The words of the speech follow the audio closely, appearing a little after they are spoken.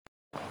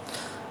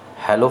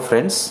Hello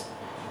friends,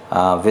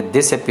 with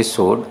this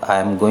episode I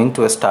am going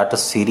to start a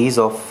series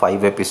of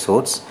 5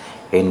 episodes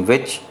in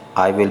which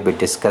I will be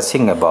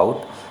discussing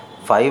about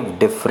 5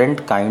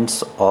 different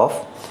kinds of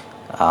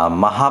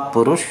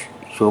Mahapurush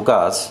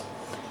yogas,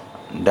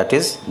 that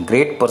is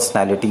great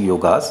personality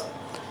yogas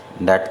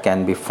that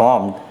can be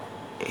formed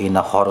in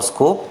a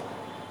horoscope,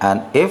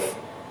 and if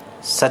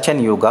such an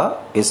yoga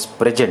is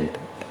present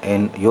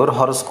in your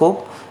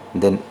horoscope,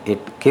 then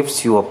it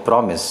gives you a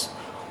promise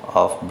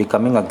of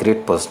becoming a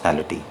great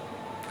personality.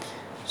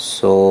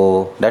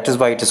 So that is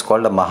why it is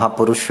called a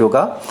Mahapurush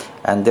yoga,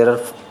 and there are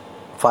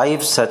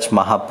 5 such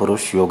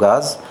Mahapurush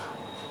yogas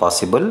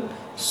possible.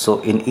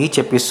 So in each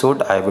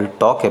episode I will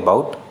talk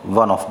about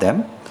one of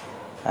them,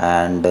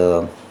 and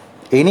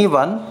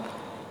anyone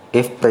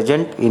if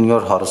present in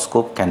your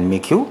horoscope can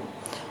make you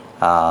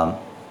a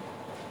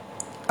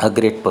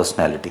great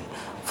personality.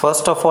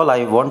 First of all,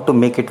 I want to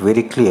make it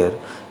very clear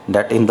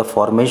that in the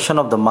formation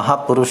of the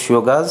Mahapurush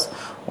yogas,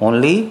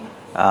 only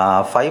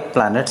 5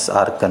 planets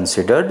are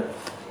considered.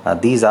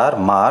 These are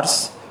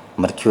Mars,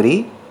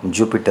 Mercury,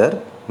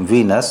 Jupiter,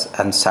 Venus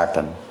and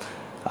Saturn.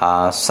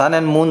 Sun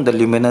and Moon, the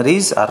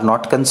luminaries, are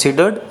not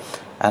considered,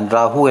 and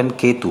Rahu and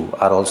Ketu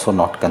are also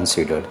not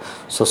considered.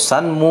 So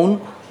Sun,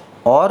 Moon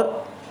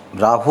or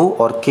Rahu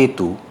or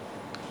Ketu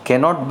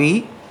cannot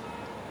be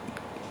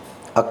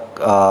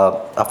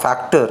a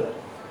factor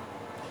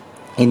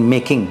in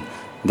making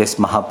this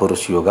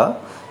Mahapurush yoga.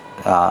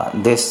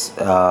 These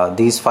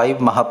 5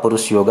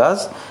 Mahapurush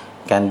yogas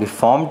can be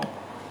formed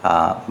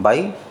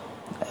by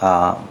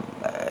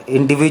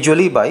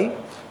individually by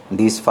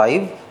these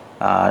 5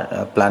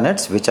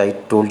 planets which I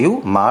told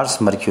you: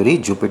 Mars, Mercury,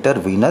 Jupiter,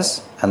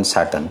 Venus and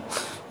Saturn.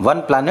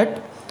 One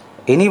planet,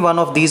 any one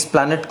of these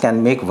planets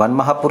can make one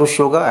Mahapurush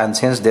yoga, and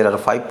since there are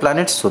 5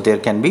 planets, so there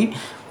can be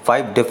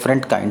 5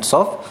 different kinds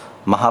of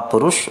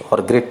Mahapurush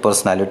or great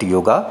personality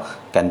yoga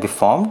can be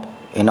formed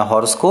in a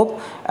horoscope.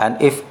 And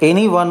if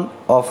any one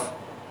of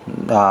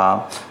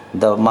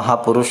the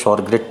Mahapurush or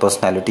great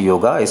personality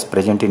yoga is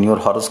present in your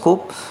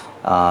horoscope,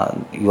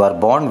 you are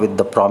born with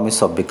the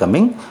promise of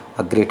becoming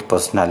a great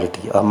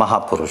personality, a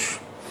Mahapurush.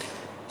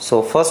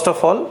 So first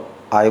of all,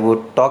 I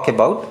would talk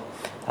about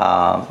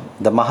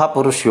the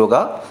Mahapurush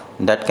yoga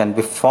that can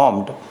be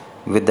formed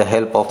with the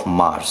help of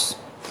Mars.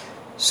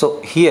 So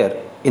here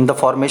in the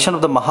formation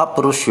of the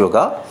Mahapurush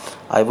yoga,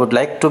 I would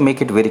like to make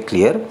it very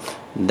clear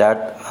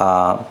that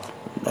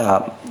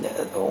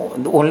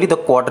only the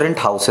quadrant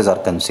houses are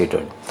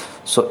considered.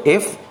 So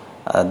if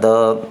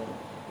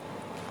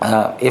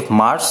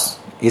Mars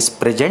is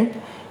present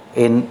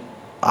in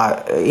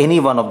any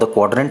one of the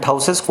quadrant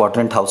houses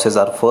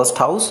are first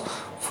house,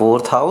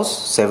 fourth house,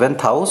 seventh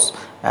house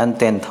and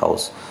 10th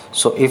house.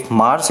 So if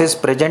Mars is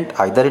present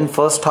either in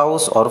first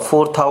house or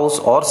fourth house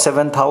or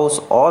seventh house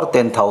or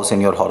 10th house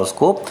in your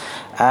horoscope,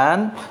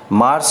 and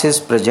Mars is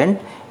present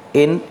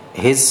in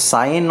his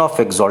sign of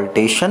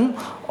exaltation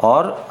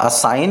or a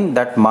sign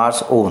that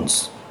Mars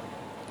owns.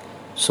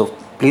 So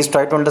please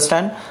try to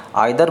understand,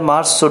 either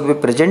Mars should be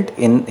present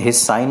in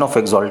his sign of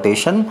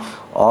exaltation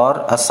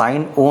or a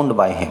sign owned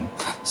by him.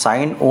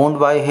 Sign owned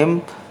by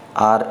him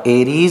are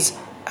Aries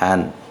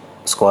and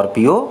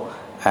Scorpio,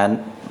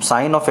 and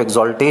sign of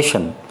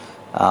exaltation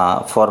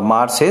for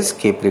Mars is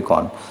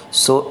Capricorn.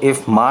 So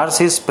if Mars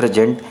is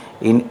present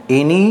in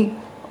any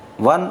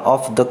one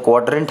of the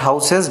quadrant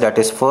houses, that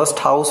is first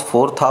house,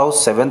 fourth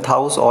house, seventh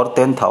house or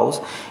 10th house,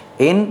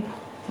 in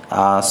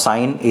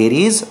sign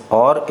Aries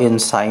or in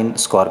sign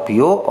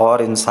Scorpio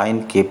or in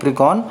sign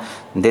Capricorn,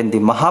 then the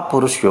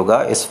Mahapurush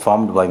yoga is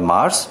formed by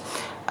Mars,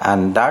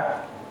 and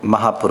that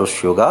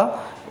Mahapurush yoga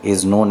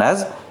is known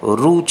as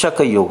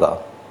Ruchaka yoga.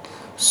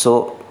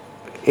 So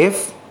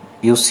if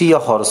you see a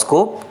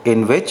horoscope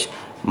in which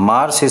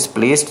Mars is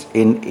placed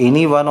in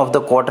any one of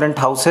the quadrant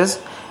houses,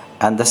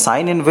 and the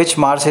sign in which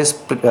Mars is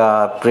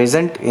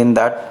present in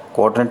that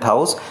quadrant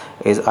house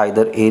is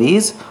either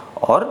Aries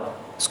or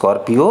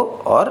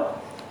Scorpio or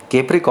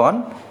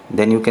Capricorn,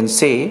 then you can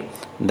say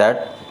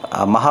that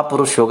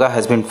Mahapurush yoga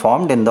has been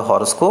formed in the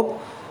horoscope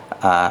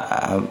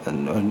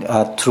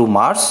through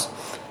Mars,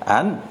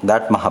 and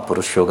that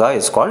Mahapurush yoga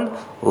is called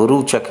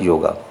Ruchak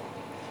yoga.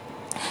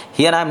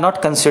 Here I am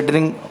not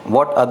considering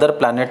what other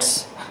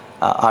planets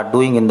are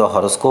doing in the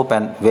horoscope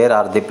and where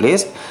are they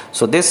placed.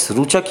 So this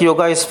Ruchak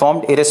yoga is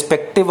formed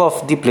irrespective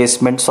of the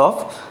placements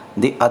of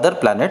the other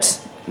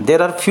planets.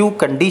 There are few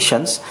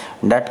conditions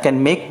that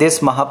can make this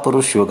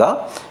Mahapurush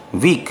yoga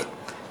weak.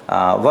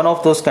 One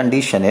of those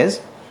conditions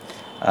is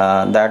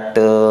that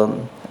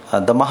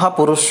the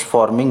Mahapurush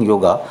forming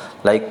yoga,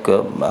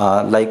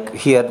 like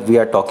here we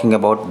are talking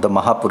about the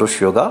Mahapurush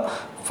yoga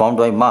formed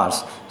by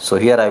Mars. So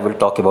here I will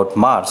talk about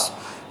Mars.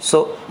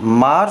 So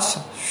Mars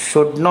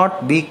should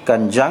not be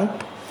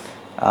conjunct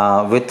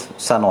with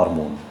Sun or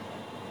Moon.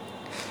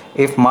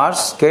 If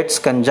Mars gets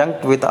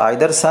conjunct with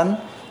either Sun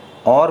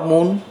or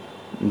Moon,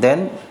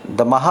 then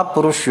the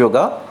Mahapurush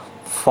yoga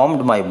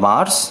formed by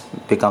Mars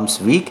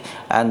becomes weak,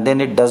 and then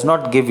it does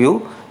not give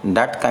you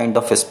that kind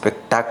of a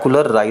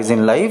spectacular rise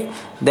in life,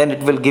 then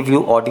it will give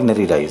you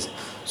ordinary rise.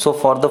 So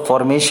for the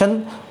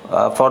formation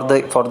for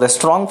the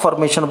strong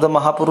formation of the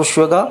Mahapurush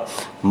Yoga,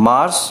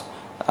 Mars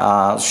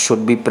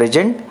should be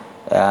present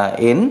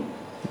in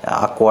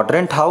a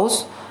quadrant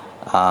house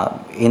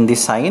in the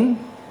sign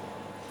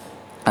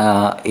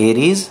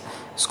Aries,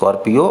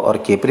 Scorpio or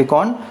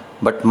Capricorn,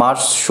 but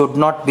Mars should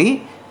not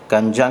be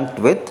conjunct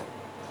with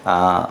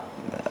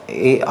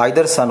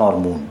either Sun or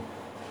Moon.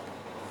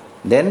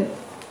 Then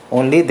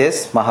only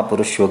this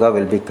Mahapurush Yoga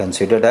will be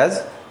considered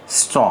as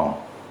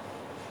strong.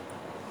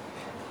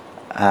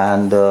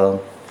 And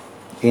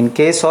in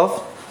case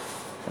of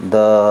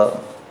the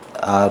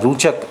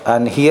Ruchak,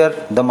 and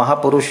here the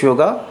Mahapurush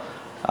Yoga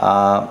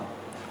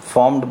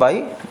formed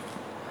by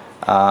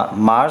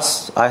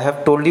Mars, I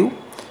have told you.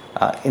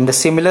 In the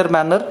similar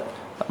manner,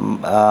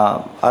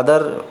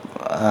 other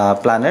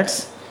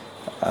planets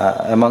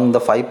among the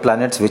 5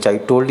 planets which I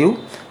told you,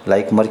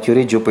 like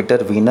Mercury,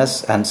 Jupiter,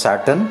 Venus and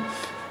Saturn,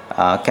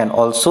 can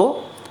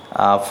also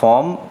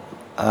form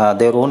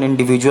their own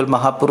individual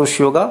Mahapurush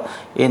Yoga.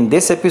 In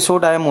this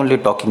episode, I am only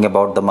talking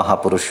about the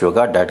Mahapurush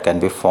Yoga that can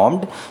be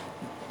formed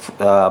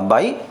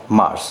by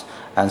Mars,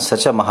 and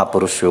such a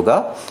Mahapurush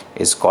Yoga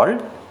is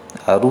called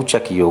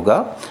Ruchak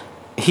Yoga.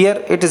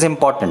 Here it is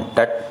important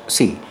that,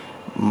 see,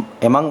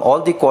 among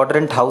all the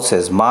quadrant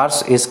houses,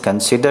 Mars is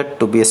considered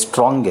to be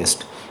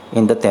strongest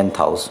in the 10th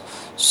house.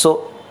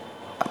 So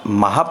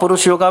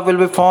Mahapurush Yoga will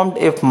be formed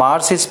if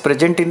Mars is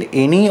present in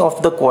any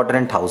of the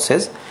quadrant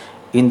houses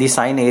in the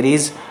sign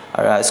Aries,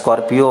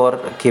 Scorpio or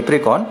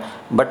Capricorn.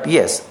 But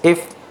yes,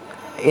 if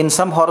in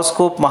some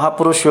horoscope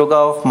Mahapurush Yoga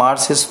of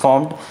Mars is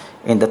formed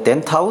in the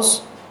 10th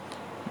house,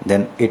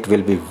 then it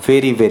will be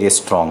very, very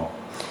strong.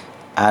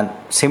 And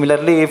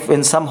similarly, if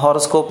in some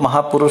horoscope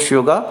Mahapurush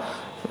Yoga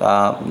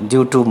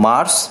due to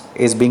Mars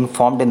is being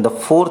formed in the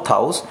 4th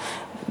house,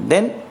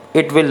 then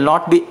it will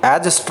not be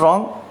as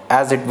strong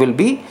as it will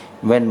be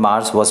when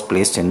Mars was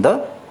placed in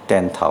the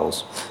 10th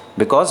house,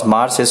 because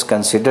Mars is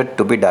considered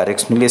to be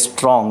directionally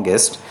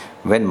strongest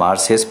when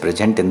Mars is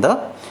present in the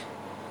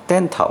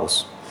 10th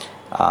house.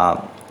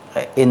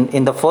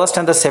 In the 1st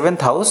and the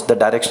 7th house, the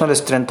directional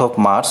strength of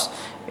Mars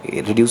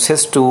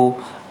reduces to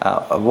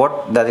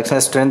what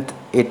directional strength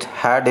it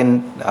had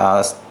in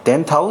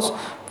 10th house.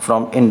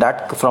 From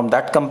that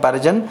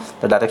comparison,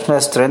 the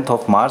directional strength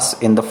of Mars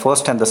in the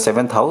 1st and the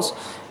 7th house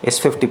is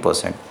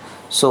 50%.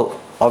 So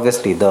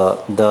obviously the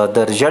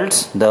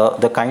results,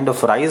 the kind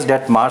of rise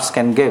that Mars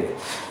can give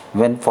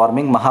when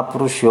forming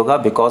Mahapurush Yoga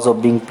because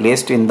of being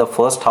placed in the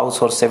 1st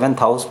house or 7th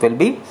house will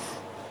be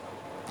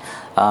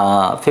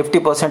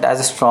 50%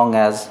 as strong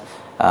as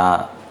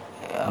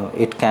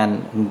it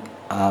can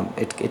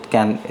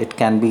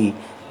be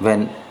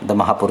when the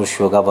Mahapurush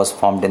Yoga was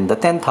formed in the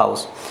 10th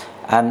house.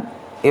 And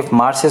if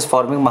Mars is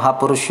forming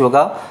Mahapurush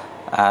Yoga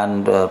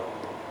and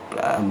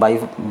by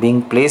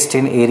being placed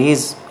in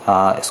Aries,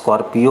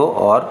 Scorpio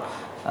or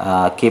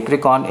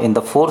Capricorn in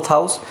the 4th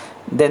house,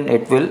 then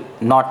it will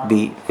not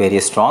be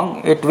very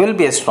strong. It will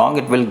be strong,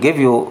 it will give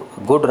you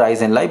good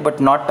rise in life, but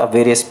not a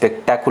very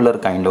spectacular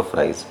kind of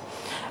rise.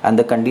 And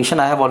the condition,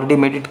 I have already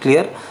made it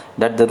clear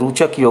that the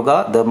Ruchak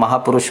Yoga, the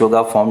Mahapurush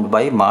Yoga formed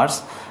by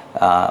Mars,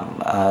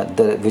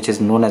 which is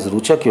known as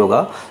Ruchak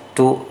Yoga,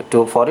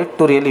 for it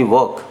to really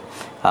work,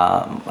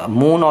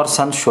 Moon or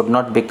Sun should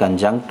not be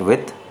conjunct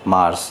with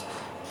Mars,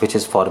 which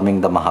is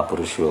forming the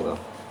Mahapurush Yoga.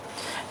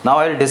 Now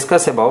I will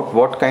discuss about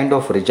what kind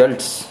of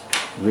results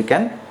we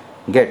can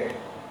get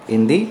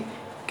in the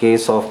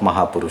case of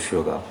Mahapurush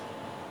Yoga.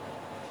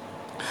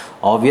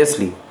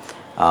 Obviously,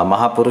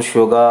 Mahapurush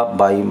Yoga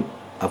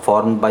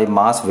formed by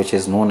Mars, which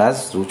is known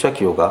as Ruchak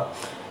Yoga.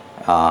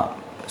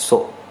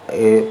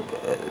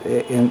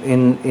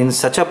 In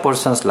such a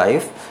person's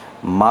life,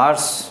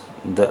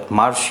 the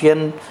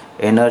Martian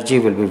energy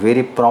will be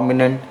very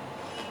prominent.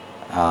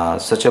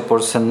 Such a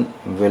person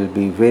will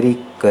be very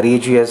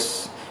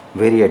courageous,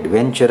 very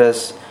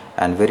adventurous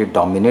and very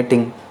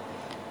dominating,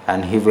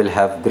 and he will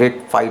have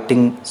great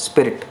fighting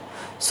spirit.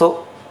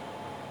 So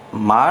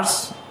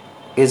Mars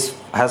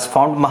has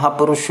formed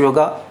Mahapurush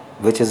Yoga,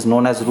 which is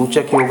known as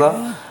Ruchak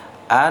Yoga,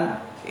 and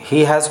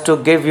he has to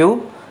give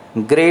you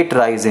great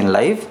rise in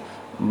life.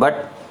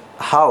 But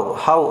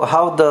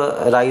how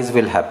the rise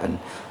will happen?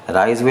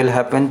 Rise will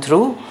happen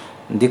through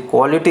the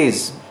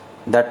qualities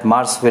that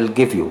Mars will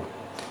give you.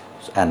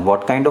 And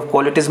what kind of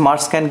qualities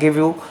Mars can give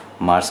you?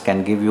 Mars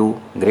can give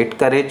you great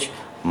courage.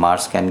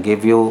 Mars can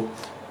give you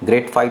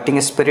great fighting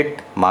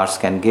spirit. Mars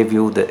can give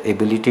you the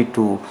ability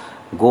to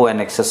go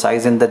and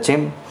exercise in the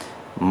gym.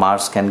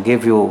 Mars can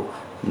give you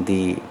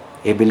the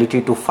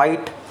ability to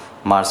fight.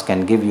 Mars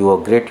can give you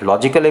a great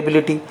logical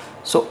ability.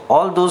 So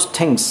all those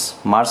things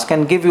Mars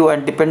can give you,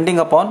 and depending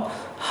upon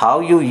how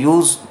you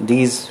use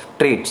these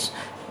traits,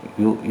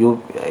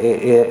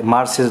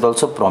 Mars is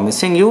also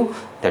promising you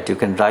that you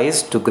can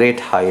rise to great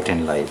height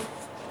in life.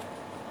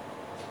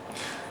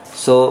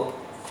 So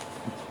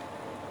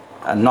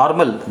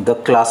the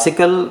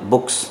classical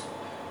books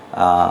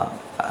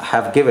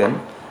have given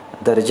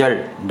the result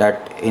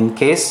that in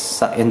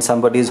case in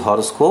somebody's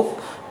horoscope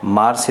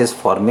Mars is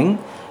forming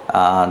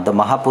the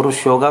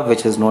Mahapurush Yoga,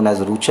 which is known as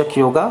Ruchak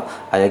Yoga.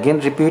 I again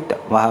repeat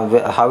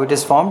how it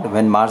is formed.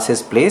 When Mars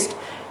is placed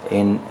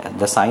in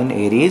the sign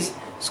Aries,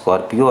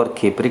 Scorpio or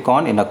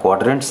Capricorn in a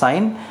quadrant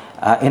sign,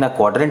 in a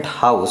quadrant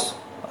house.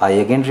 I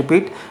again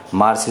repeat,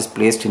 Mars is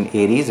placed in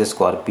Aries,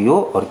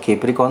 Scorpio or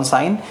Capricorn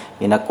sign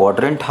in a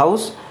quadrant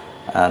house.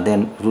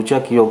 Then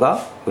Ruchak Yoga,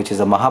 which is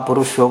a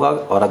Mahapurush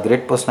Yoga or a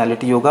great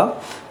personality yoga,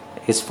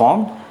 is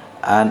formed.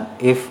 And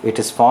if it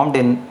is formed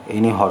in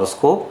any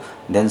horoscope,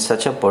 then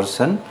such a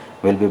person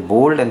will be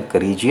bold and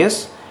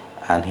courageous,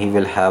 and he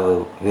will have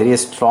a very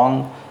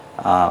strong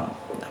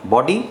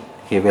body.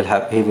 He will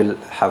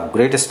have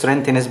great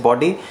strength in his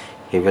body.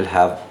 He will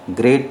have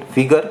great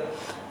vigor,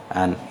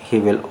 and he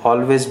will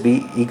always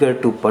be eager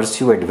to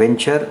pursue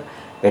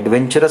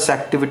adventurous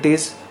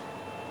activities,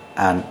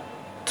 and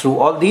through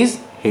all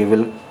these he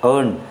will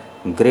earn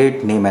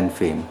great name and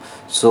fame.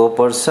 So a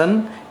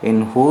person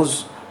in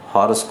whose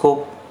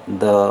horoscope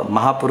the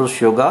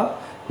Mahapurush Yoga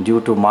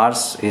due to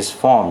Mars is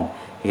formed,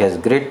 he has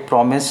great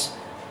promise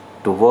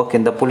to work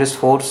in the police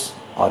force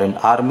or in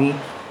army,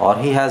 or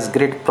he has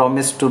great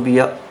promise to be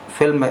a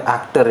film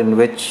actor in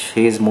which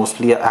he is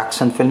mostly an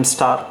action film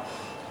star.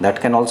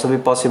 That can also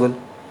be possible.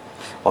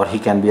 Or he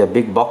can be a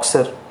big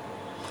boxer,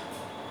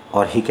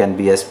 or he can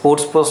be a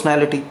sports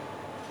personality,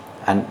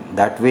 and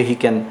that way he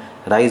can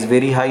rise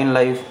very high in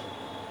life.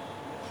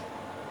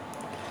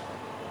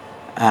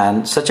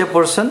 And such a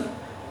person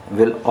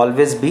will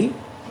always be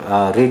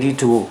ready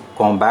to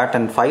combat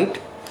and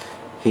fight.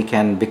 He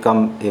can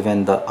become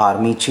even the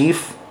army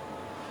chief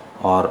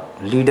or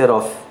leader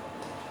of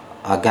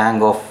a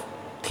gang of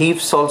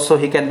thieves also.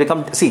 He can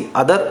become, see,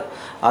 other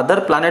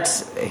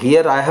planets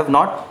here. I have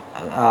not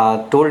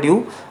told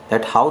you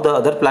that how the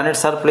other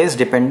planets are placed.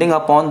 Depending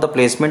upon the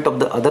placement of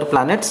the other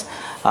planets,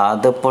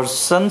 the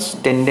person's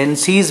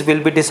tendencies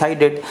will be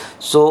decided.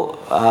 So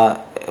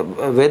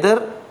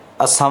whether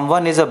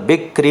someone is a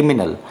big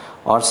criminal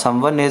or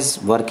someone is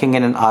working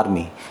in an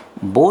army,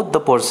 both the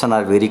person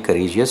are very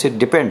courageous. It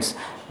depends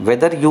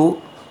whether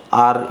you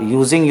are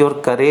using your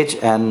courage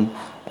and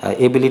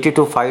ability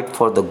to fight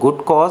for the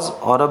good cause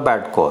or a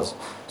bad cause.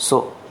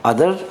 So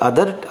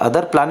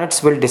other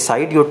planets will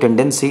decide your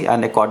tendency,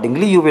 and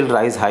accordingly you will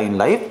rise high in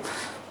life.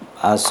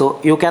 So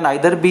you can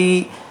either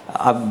be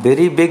a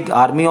very big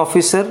army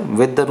officer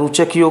with the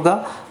Ruchak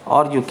Yoga,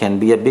 or you can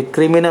be a big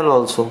criminal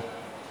also.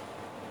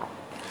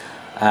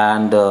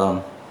 And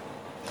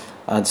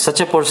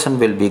such a person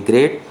will be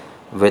great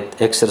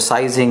with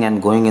exercising and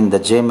going in the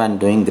gym and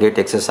doing great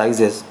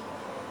exercises.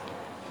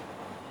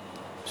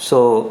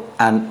 So,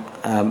 and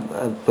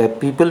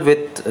people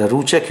with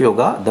Ruchak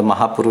Yoga, the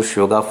Mahapurush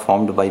Yoga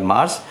formed by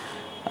Mars,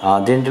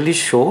 generally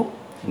show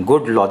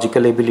good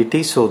logical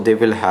ability. So they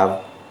will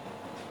have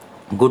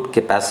good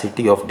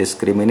capacity of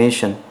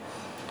discrimination.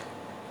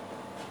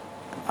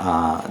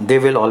 They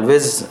will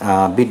always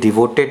be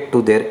devoted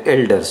to their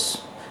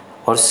elders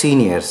or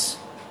seniors.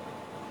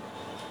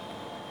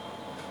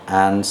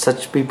 And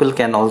such people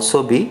can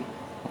also be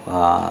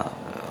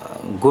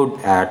good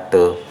at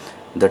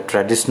the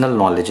traditional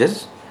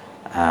knowledges,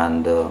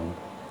 and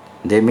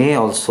they may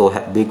also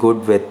be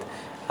good with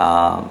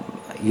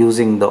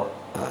using the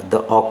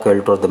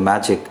occult or the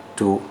magic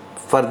to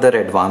further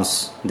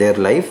advance their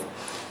life.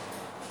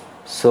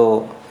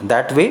 So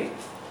that way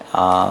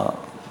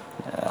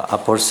a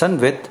person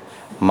with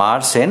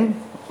Mars in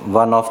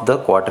one of the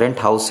quadrant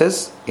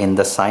houses in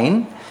the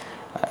sign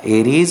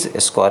Aries,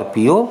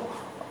 Scorpio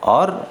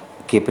or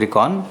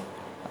Capricorn,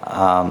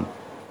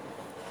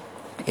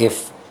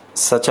 if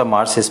such a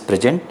Mars is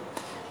present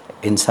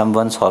in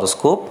someone's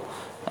horoscope,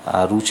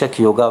 Ruchak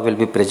Yoga will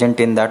be present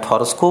in that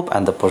horoscope,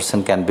 and the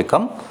person can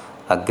become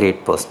a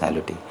great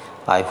personality.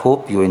 I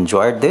hope you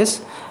enjoyed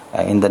this.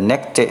 In the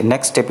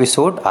next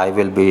episode, I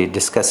will be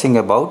discussing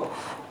about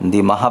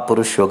the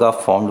Mahapurush Yoga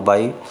formed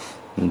by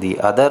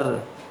the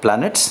other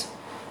planets,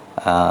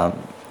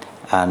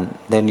 and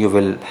then you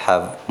will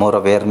have more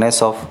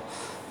awareness of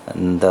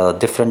the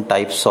different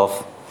types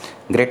of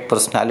great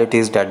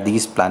personalities that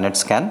these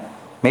planets can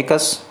make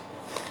us.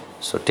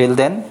 So till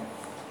then,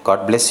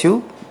 God bless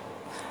you,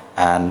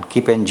 and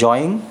keep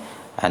enjoying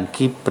and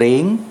keep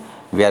praying.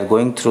 We are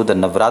going through the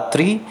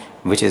Navratri,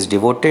 which is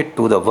devoted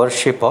to the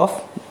worship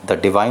of the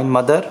Divine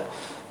Mother.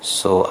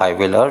 So I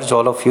will urge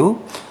all of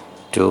you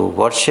to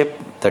worship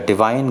the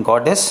Divine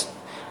Goddess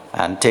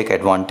and take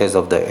advantage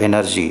of the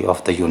energy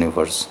of the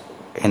universe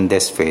in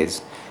this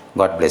phase.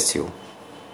 God bless you.